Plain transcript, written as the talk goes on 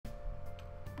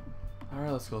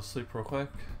Alright, let's go sleep real quick.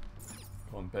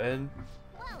 Go in bed.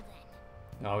 Well then.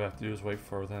 Now all we have to do is wait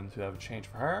for them to have a change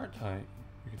for heart. Tight.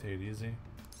 You can take it easy.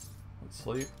 Let's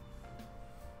sleep.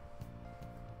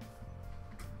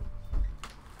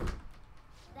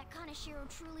 That Kaneshiro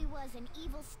truly was an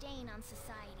evil stain on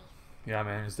society. Yeah,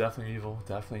 man, he's definitely evil.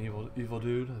 Definitely evil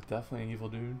dude. Definitely an evil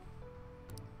dude.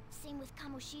 Same with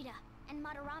Kamoshida and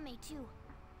Madarame too.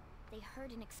 They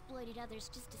hurt and exploited others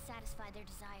just to satisfy their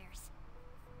desires.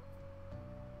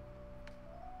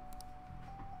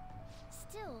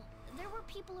 Still, there were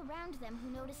people around them who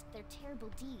noticed their terrible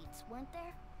deeds, weren't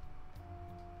there?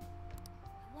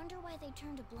 I wonder why they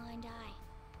turned a blind eye.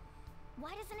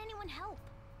 Why doesn't anyone help?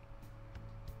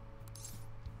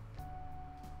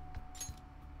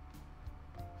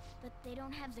 But they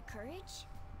don't have the courage?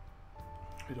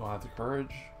 We don't have the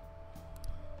courage.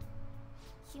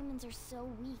 Humans are so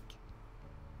weak.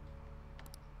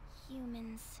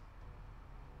 Humans.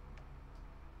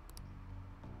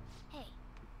 Hey,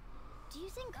 do you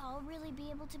think I'll really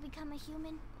be able to become a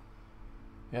human?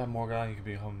 Yeah, Morgan, you could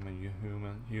become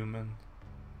a human.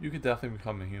 You could definitely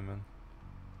become a human.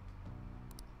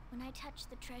 When I touched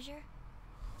the treasure,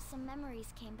 some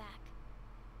memories came back.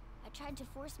 I tried to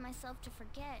force myself to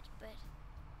forget, but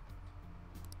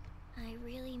I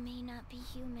really may not be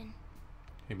human.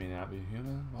 You may not be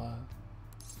human? What?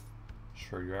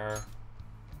 Sure you are.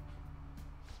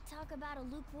 Talk about a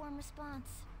lukewarm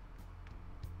response.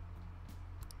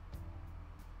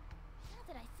 Now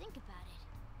that I think about it,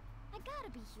 I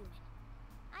gotta be human.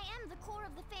 I am the core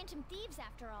of the Phantom Thieves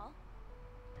after all.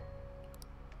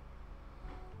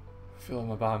 Feeling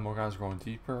my body, Morgan's growing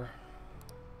deeper.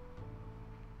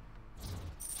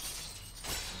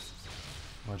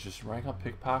 I'll just rank up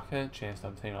pickpocket, chance to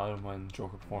obtain an item when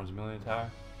Joker performs a melee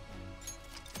attack.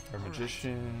 Our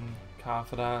magician,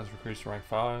 confidant is increased to rank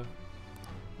 5.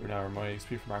 We're now removing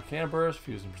XP from Arcana Burst,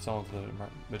 fusing persona to the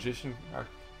magician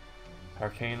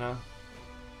Arcana.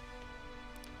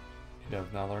 You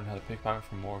have now learned how to pickpocket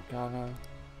from Morgana.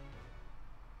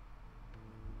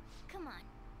 Come on,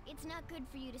 it's not good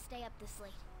for you to stay up this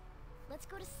late. Let's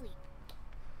go to sleep.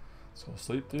 Let's go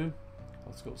sleep, dude.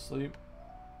 Let's go sleep.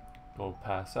 Go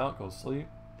pass out, go sleep.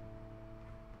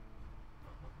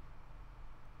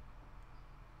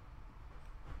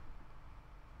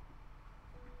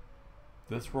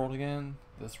 This world again?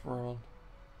 This world?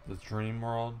 This dream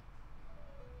world?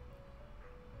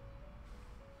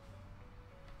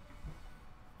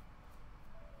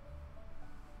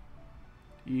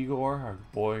 Igor, our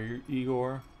boy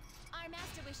Igor. Our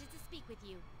master wishes to speak with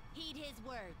you. Heed his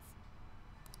words.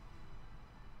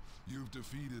 You've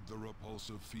defeated the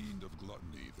repulsive fiend of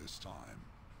gluttony this time.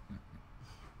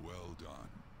 Well done.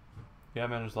 Yeah,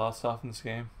 man, there's a lot of stuff in this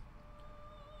game.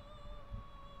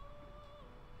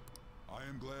 I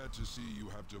am glad to see you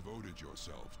have devoted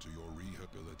yourself to your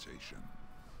rehabilitation.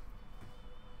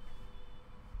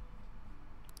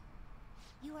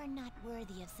 You are not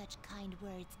worthy of such kind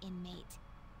words, inmate.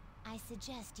 I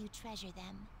suggest you treasure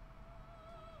them.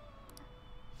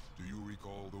 Do you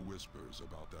recall the whispers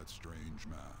about that strange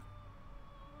man?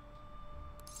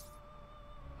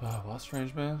 What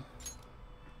strange man?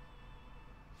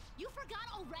 You forgot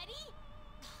already?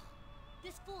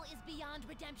 This fool is beyond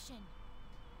redemption.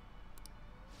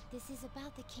 This is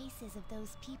about the cases of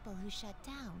those people who shut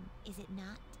down, is it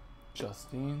not?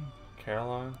 Justine?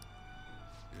 Caroline?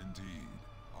 Indeed.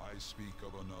 I speak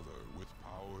of another with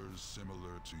powers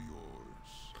similar to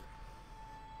yours.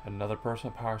 Another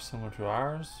person with powers similar to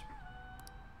ours?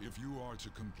 If you are to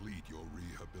complete your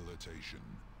rehabilitation,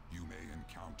 you may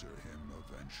encounter him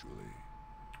eventually.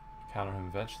 Encounter him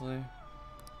eventually?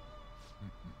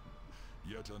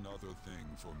 Yet another thing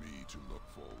for me to look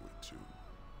forward to.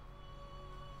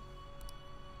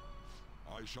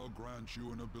 I shall grant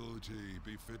you an ability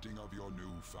befitting of your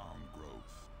newfound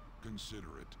growth.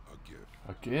 Consider it a gift.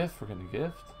 A gift? We're getting a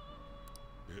gift?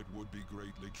 It would be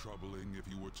greatly troubling if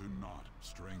you were to not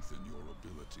strengthen your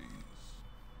abilities.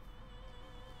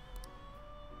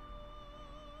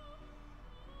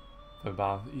 The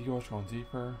battle with Igor's going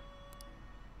deeper.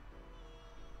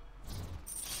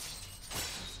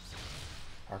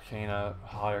 Arcana,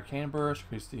 high Arcana Burst,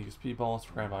 increase the XP bonus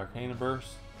for granted by Arcana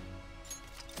Burst.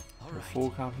 Your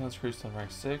full confidence increased to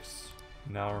rank 6.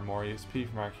 Now we're more EXP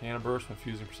from Arcana Burst when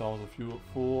fusing personas with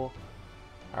full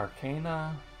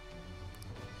Arcana.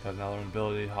 Have another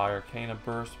ability, high Arcana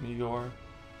Burst, Igor.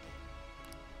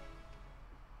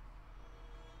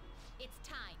 It's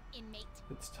time, inmate.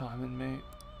 It's time, inmate.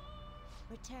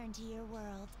 Return to your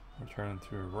world. Returning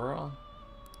to your world.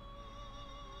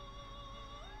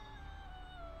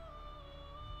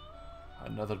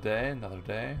 Another day, another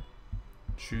day.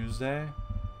 Tuesday.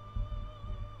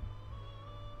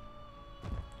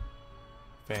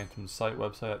 Phantom site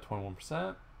website at 21%.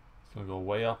 It's gonna go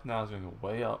way up now. It's gonna go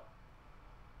way up.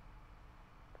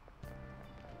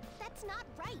 That's not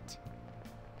right.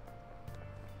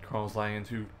 Chrono's lying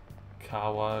into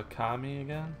Kawakami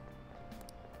again.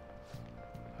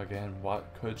 Again,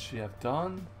 what could she have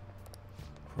done?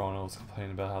 Chrono's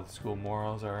complaining about how the school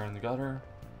morals are in the gutter.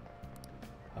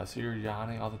 I see her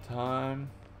yawning all the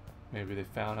time. Maybe they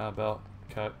found out about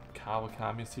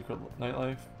Kawakami's secret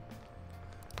nightlife.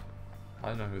 I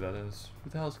don't know who that is.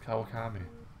 Who the hell is Kawakami?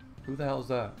 Who the hell is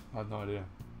that? I have no idea.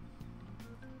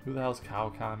 Who the hell is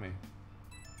Kawakami?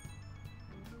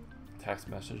 Text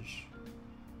message.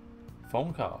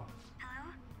 Phone call.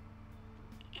 Hello?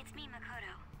 It's me,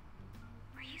 Makoto.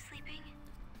 Were you sleeping?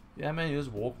 Yeah, man, you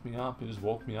just woke me up. You just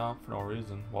woke me up for no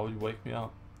reason. Why would you wake me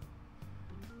up?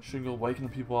 You shouldn't go waking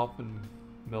people up in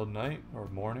the middle of the night or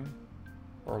morning.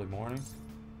 Early morning.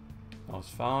 I was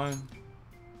fine.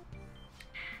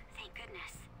 Thank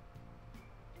goodness.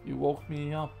 You woke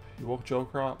me up. You woke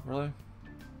Joker up, really?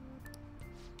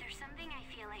 There's something I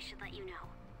feel I should let you know.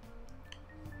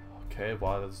 Okay,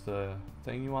 what is the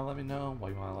thing you want to let me know?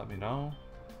 What you want to let me know?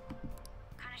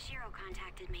 Kaneshiro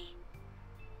contacted me.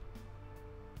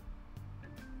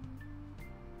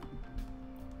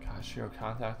 Kaneshiro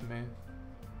contacted me.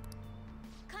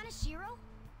 Kaneshiro?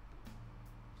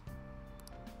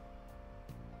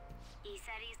 He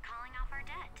said he's calling off our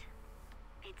debt.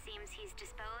 It seems he's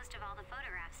disposed of all the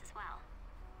photographs as well.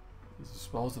 He's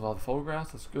disposed of all the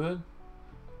photographs. That's good.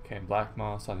 Can't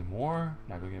blackmail us anymore.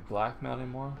 Not gonna get blackmailed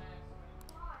anymore.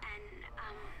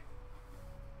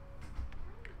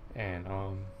 And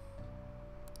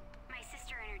my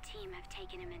sister and her team have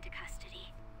taken him into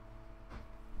custody.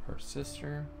 her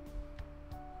sister.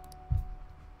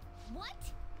 What?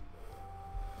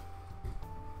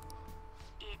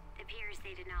 It appears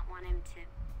they did not want him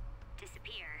to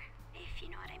disappear, if you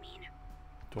know what I mean.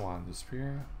 Don't want to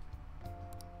disappear.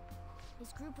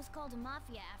 His group was called a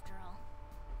mafia after all.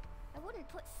 I wouldn't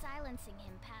put silencing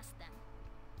him past them.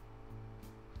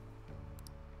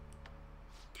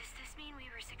 Does this mean we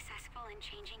were successful in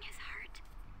changing his heart?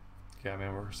 Yeah,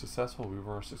 man, we're successful. We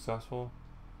were successful.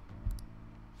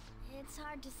 It's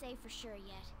hard to say for sure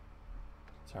yet.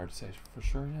 It's hard to say for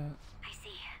sure yet. I see.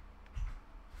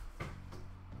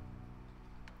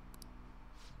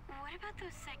 What about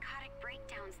those psychotic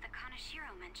breakdowns that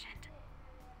Kaneshiro mentioned?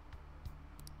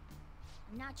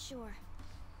 I'm not sure,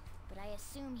 but I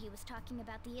assume he was talking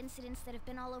about the incidents that have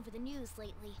been all over the news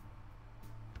lately.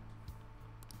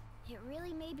 It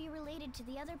really may be related to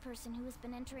the other person who has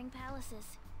been entering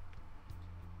palaces.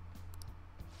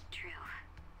 True.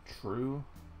 True.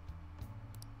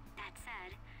 That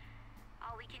said,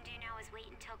 all we can do now is wait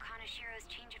until Kaneshiro's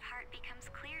change of heart becomes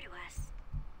clear to us.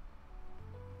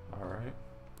 Alright.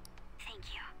 Thank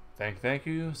you. Thank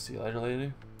you. See you later,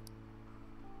 lady.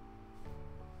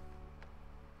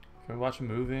 Can we watch a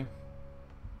movie?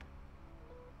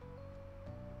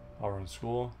 While we're in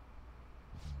school.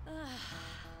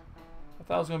 I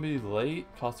thought it was going to be late.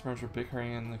 Customers were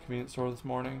bickering in the convenience store this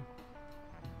morning.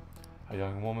 A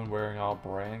young woman wearing all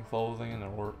brand clothing and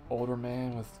an older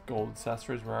man with gold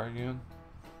accessories were arguing.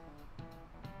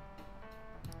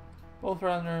 Both were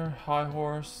on their high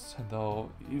horse, and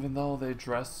even though they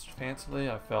dressed fancily,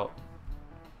 I felt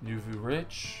Nuvu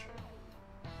rich.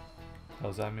 What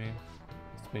does that mean?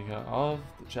 Speaking of,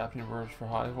 the Japanese word for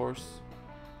high horse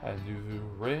and Nuvu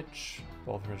rich,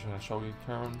 both originally shogi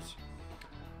terms.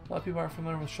 A lot of people aren't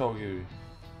familiar with shogi,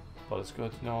 but it's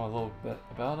good to know a little bit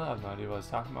about it. I have no idea what it's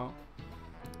talking about.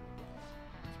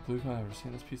 Blue, have I ever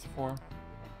seen this piece before?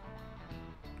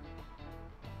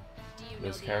 Do you know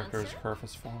This the character is answer?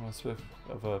 Kerfus form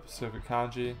of a specific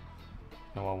kanji. You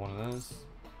know what one it is?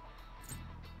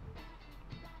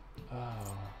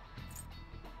 Oh.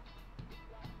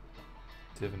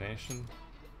 Divination.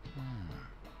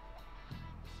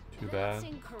 Too That's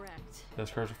bad. incorrect.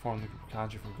 This cursor formed the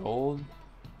kanji for gold,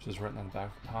 which is written on the back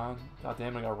of the pond. God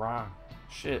damn it, I got it wrong.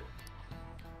 Shit.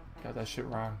 Got that shit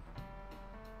wrong.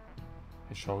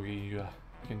 In shogi, you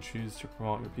can choose to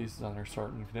promote your pieces under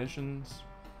certain conditions.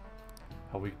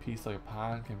 A weak piece like a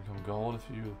pawn can become gold if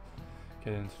you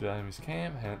get into the enemy's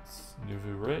camp, hence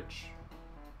Nuvu rich.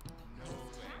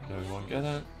 No, you won't get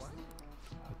it.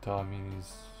 I mean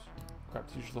these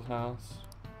crap teachers look nice.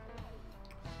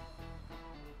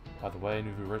 By the way,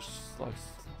 Nuvu rich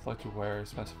like to wear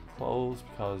expensive clothes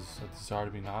because a desire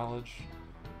to be knowledge.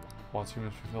 Once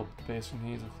humans fulfill the basic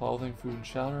needs of clothing, food, and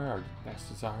shelter, our next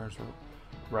desires are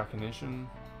recognition.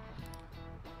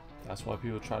 That's why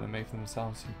people try to make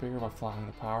themselves seem bigger by flying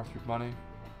the power through money.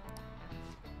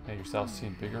 Make yourself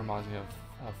seem bigger reminds me of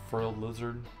a frilled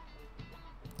lizard.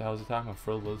 That was a talking about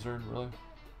frilled lizard, really?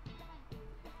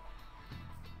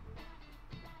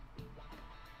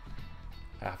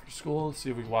 after school. See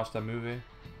if we can watch that movie.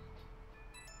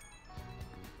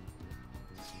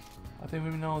 I think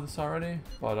we know this already,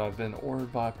 but I've been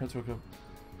ordered by Principal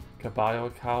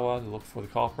Kabayakawa to look for the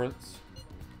culprits.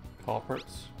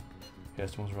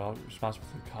 Yes, the one's responsible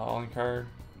for the calling card.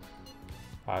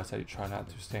 I said you try not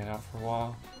to stand out for a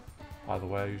while. By the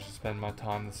way, I usually spend my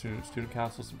time in the student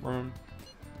council's room.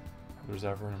 If there's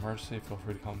ever an emergency, feel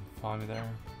free to come find me there.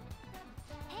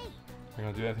 Hey, We're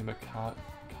gonna do anything but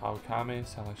Kawakami.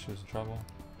 Sound like she was in trouble.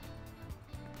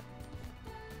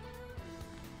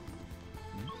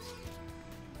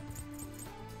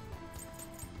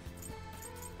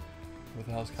 What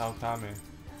the hell is Kawakami?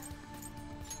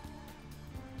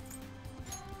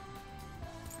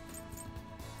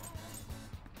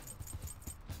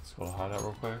 Let's go to hideout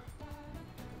real quick.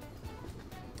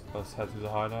 Let's head to the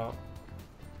hideout.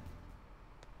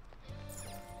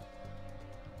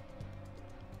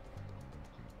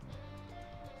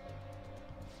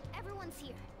 everyone's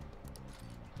here.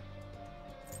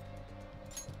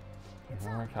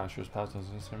 Remember, Kaneshiro's past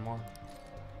doesn't exist anymore.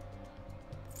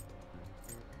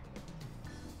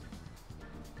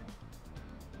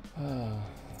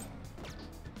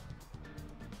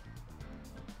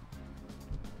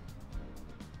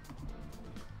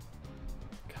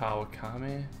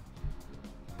 Kawakami.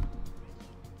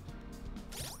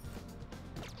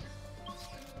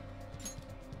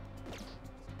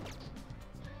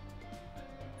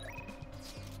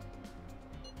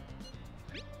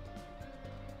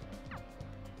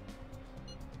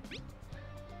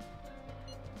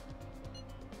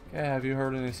 Okay, have you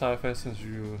heard any side effects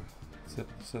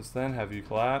since then? Have you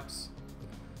collapsed?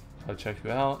 I'll check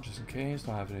you out just in case.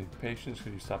 Don't have any patients.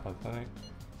 Could you stop by the clinic?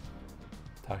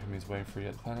 Takami's waiting for you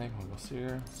at the clinic. We'll go see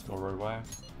her. Let's go right away.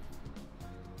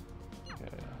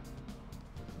 Okay.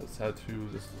 Let's head to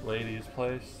this lady's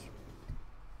place.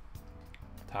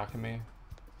 Takami.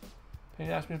 Can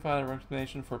you ask me if I had a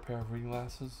recommendation for a pair of reading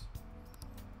glasses?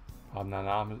 I'm not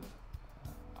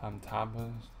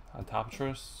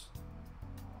optometrist.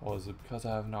 Or is it because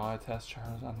I have no eye test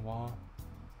charts on the wall?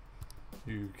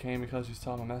 You came because you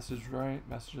saw my messages.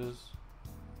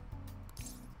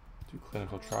 Do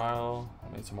clinical trial. I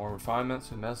made some more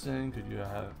refinements in medicine. Could you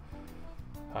have?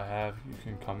 You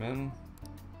can come in.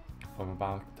 If I'm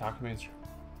about Takami's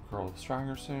grow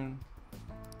stronger soon.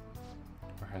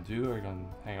 What are you gonna do? Are you gonna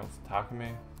hang out with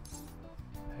Takami?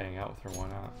 Hang out with her? Why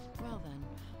not? Well then.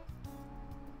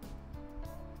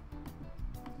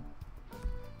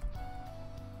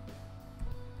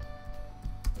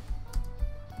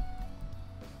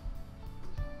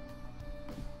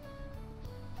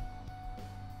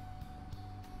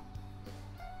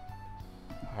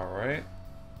 Alright.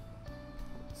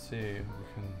 Let's see if we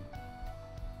can.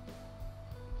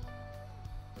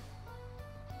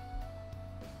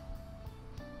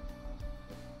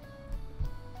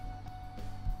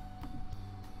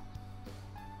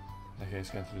 Okay, let's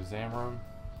get to the exam room.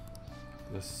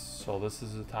 This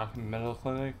is a Takami Medical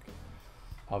Clinic.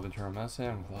 Of internal medicine.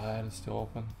 I'm glad it's still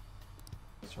open.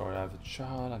 Sorry, I have a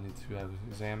child. I need to have it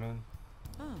examined.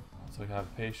 Oh. Looks like I have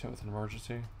a patient with an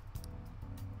emergency.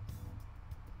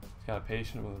 Got a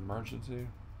patient with an emergency.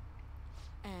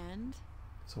 And?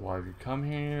 So why have you come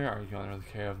here? Are you going under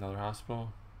the care of another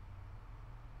hospital?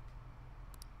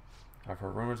 I've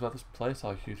heard rumors about this place. I'd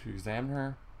like you to examine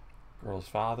her. Girl's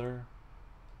father.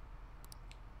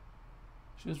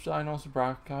 She was diagnosed with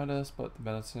bronchitis, but the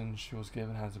medicine she was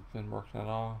given hasn't been working at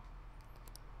all.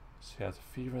 She has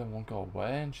a fever that won't go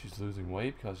away, and she's losing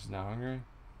weight because she's not hungry.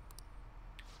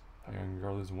 A young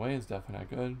girl losing weight is definitely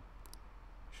not good.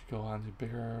 Should go on to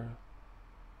bigger.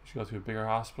 You should go to a bigger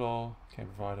hospital. Can't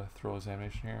provide a thorough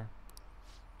examination here.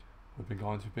 We've been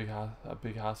going to a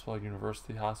big hospital,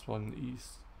 University Hospital in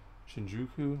East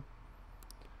Shinjuku.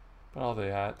 But all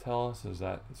they tell us is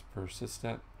that it's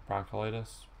persistent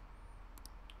bronchitis.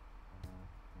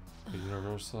 The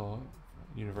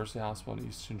University Hospital in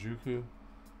East Shinjuku.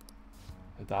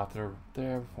 The doctor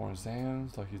there performing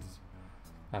exams like he's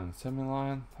on the assembly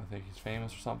line. I think he's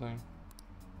famous or something.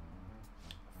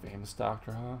 Famous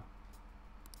doctor, huh?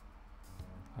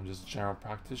 I'm just a general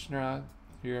practitioner out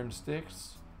here in the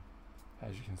sticks.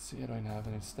 As you can see, I don't have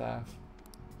any staff.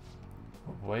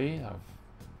 But wait,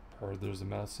 I've heard there's a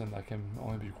medicine that can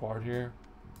only be acquired here.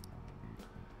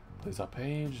 Please up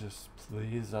page, just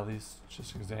please at least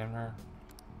just examine her.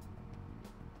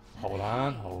 Hold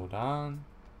on.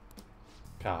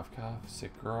 Cough,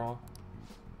 sick girl.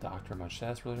 Doctor, my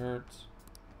chest really hurts.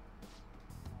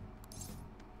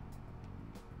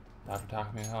 Doctor,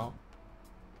 talk me help.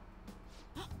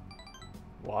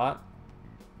 What?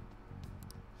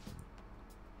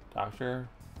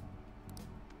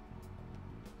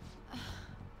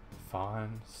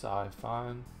 fine. Sigh,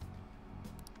 fine.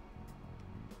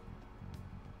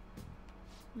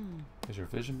 Is your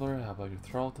vision blurry? How about your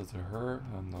throat? Does it hurt?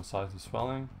 No signs of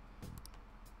swelling?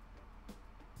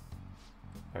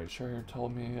 Are you sure you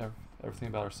told me everything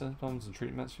about our symptoms and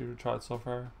treatments you tried so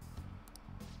far?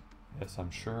 Yes,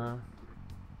 I'm sure.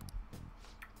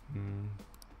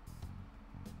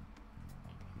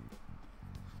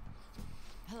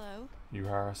 Hello? You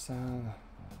are a son.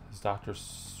 Is Dr.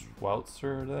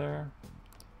 Sweltzer there?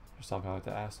 There's something I'd like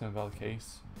to ask him about the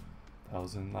case. That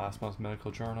was in last month's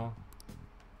medical journal.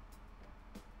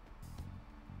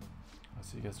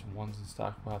 Let's see, get some ones in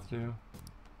stock we'll have to do.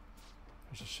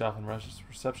 There's a shelf and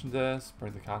reception desk.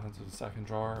 Bring the contents of the second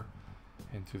drawer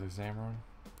into the exam room.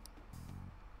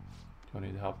 Do you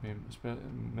need to help me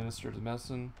administer the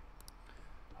medicine?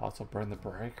 Also bring the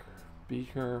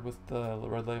beaker with the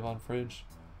red label on the fridge,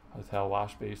 a hotel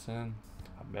wash basin,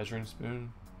 a measuring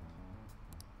spoon.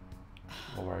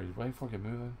 Well, what are you waiting for? Get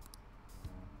moving.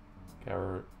 Okay,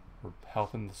 we're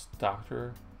helping this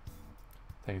doctor.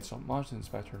 Thank you so much. The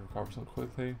inspector recovered so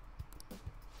quickly.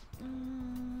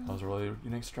 That was a really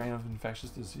unique strain of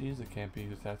infectious disease that can't be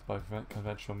detected by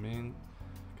conventional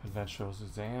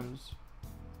exams.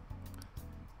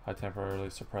 I temporarily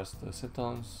suppressed the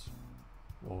symptoms.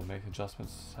 We'll make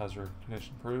adjustments as your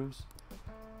condition improves.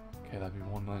 Okay, that'd be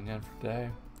 1 million yen for today.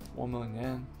 1 million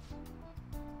yen.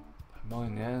 1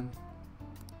 million yen.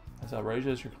 That's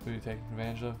outrageous. You're completely taking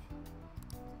advantage of.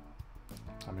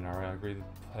 I mean, alright, I agreed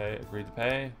to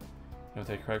pay. You don't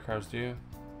take credit cards, do you?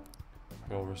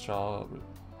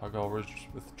 I'll go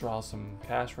withdraw some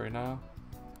cash right now.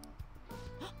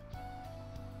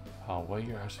 Oh wait,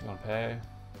 you're actually gonna pay.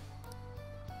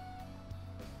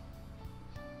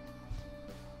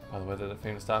 By the way, the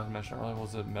famous staff I mentioned earlier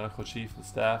was the medical chief of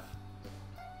staff,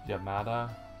 Yamada.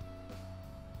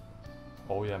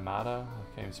 Oh, Yamada.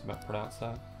 I can't even pronounce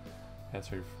that. Yeah,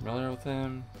 so you're familiar with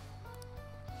him.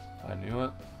 I knew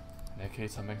it. In that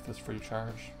case, I'll make this free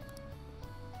charge.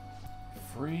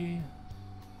 Free?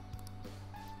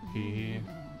 He.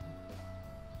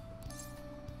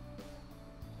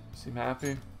 Seem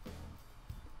happy?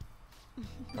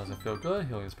 Doesn't feel good.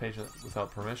 Healing his patient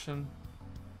without permission.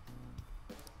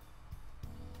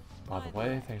 By the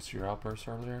way, thanks to your outburst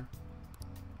earlier,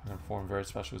 I'm going to perform a very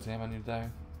special exam on you today.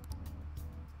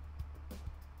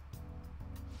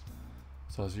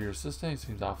 So as your assistant, he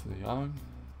seems awfully young.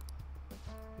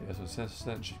 He has an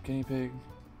assistant, chief guinea pig.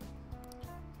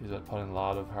 He's been putting in a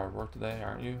lot of hard work today,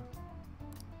 aren't you?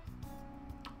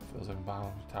 Feels like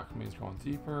Bound Takumi is going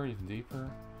deeper, even deeper.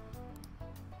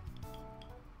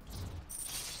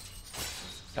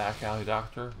 Back alley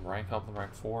doctor, rank up to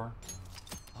rank 4.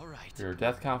 Alright. Your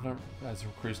death confidence has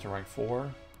increased to rank 4.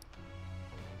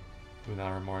 You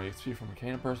now earn more XP from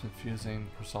Arcana Burst, infusing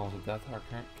personas of Death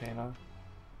Arcana.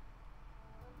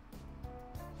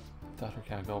 Doctor,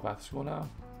 can I go back to school now?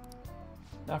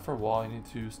 Not for a while. You need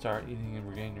to start eating and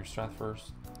regain your strength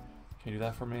first. Can you do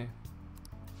that for me?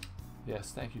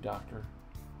 Yes, thank you, doctor.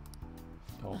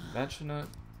 Don't mention it.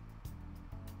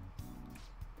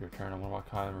 Your turn. I wonder what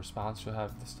kind of response you'll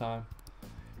have this time.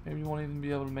 Maybe you won't even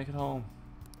be able to make it home.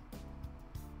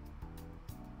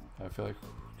 I feel like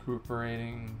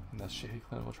recuperating in that shitty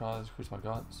clinical trial has increased my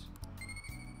guts.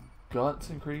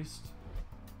 Guts increased?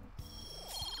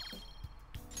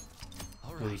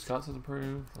 His guts has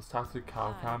improved. Let's talk to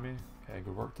Kawakami. Okay,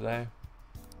 good work today.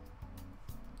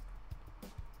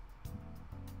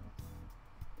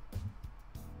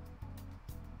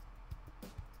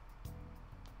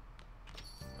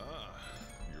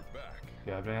 You're back.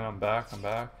 Yeah, man, I'm back.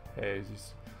 Hey,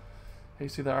 hey,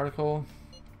 see the article?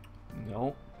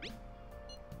 Nope.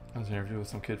 I was interviewed with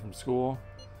some kid from school.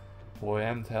 Boy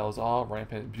M tells all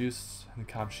rampant abuse in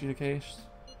the Kaneshiro case.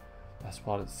 That's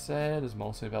what it said. Is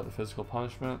mostly about the physical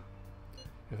punishment.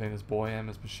 You think this boy M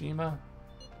is Mishima?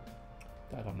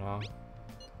 I don't know.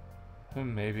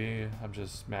 Maybe I'm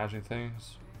just imagining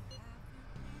things.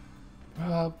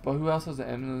 But who else has the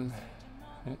M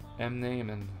name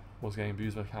and was getting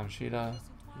abused by Kaneshiro?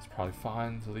 It's probably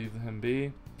fine to leave him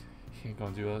be. He ain't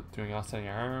gonna doing us any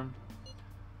harm.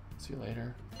 See you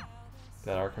later.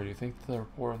 That article, do you think the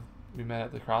report we met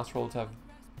at the crossroads could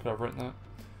have written it?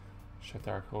 Check the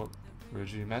article.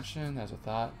 Ruji mentioned, as a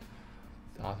thought,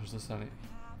 the author's listening.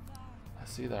 I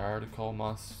see the article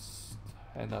must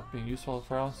end up being useful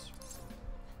for us.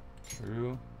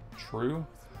 True.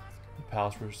 The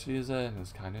palace receives it and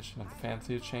his cognition of the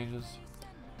fantasy changes.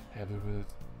 Yeah, we would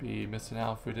be missing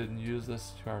out if we didn't use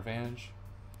this to our advantage.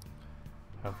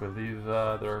 If we leave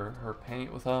her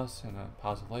paint with us in a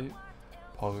positive light,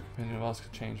 public opinion of us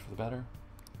could change for the better.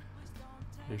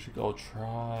 You should go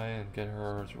try and get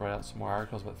her to write out some more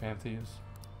articles about Phantom Thieves.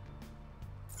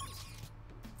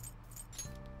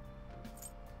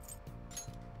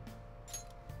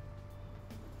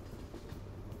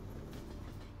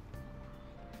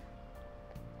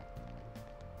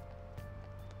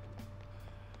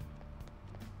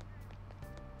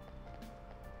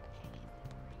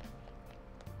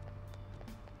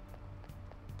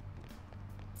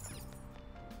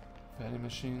 Vending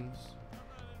machines.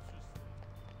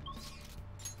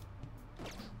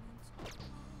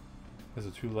 Is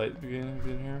it too late to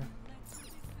begin here?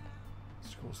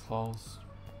 School's closed.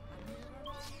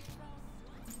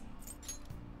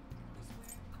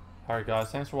 Alright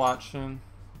guys, thanks for watching.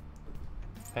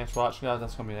 Thanks for watching guys,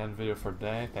 that's going to be the end of the video for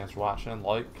today. Thanks for watching.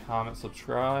 Like, comment,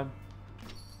 subscribe.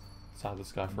 Let's have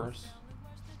this guy first.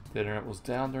 The internet was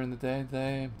down during the day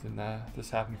today. Didn't this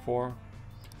happen before?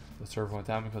 The server went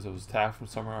down because it was attacked from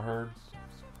somewhere I heard.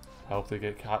 I hope they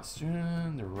get caught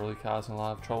soon. They're really causing a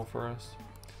lot of trouble for us.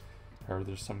 I heard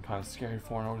there's some kind of scary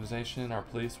foreign organization. Our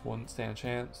police wouldn't stand a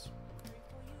chance.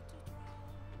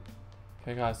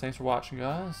 Okay guys, thanks for watching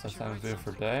guys. That's the end of the video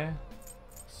for today.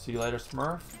 See you later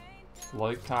Smurf.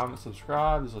 Like, comment,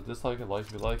 subscribe. Dislike, dislike it. Like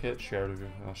if you like it. Share it if you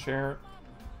want to share it.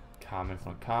 Comment if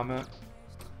you want to comment.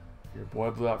 Your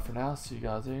boy blew out for now. See you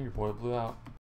guys later. Your boy blew out.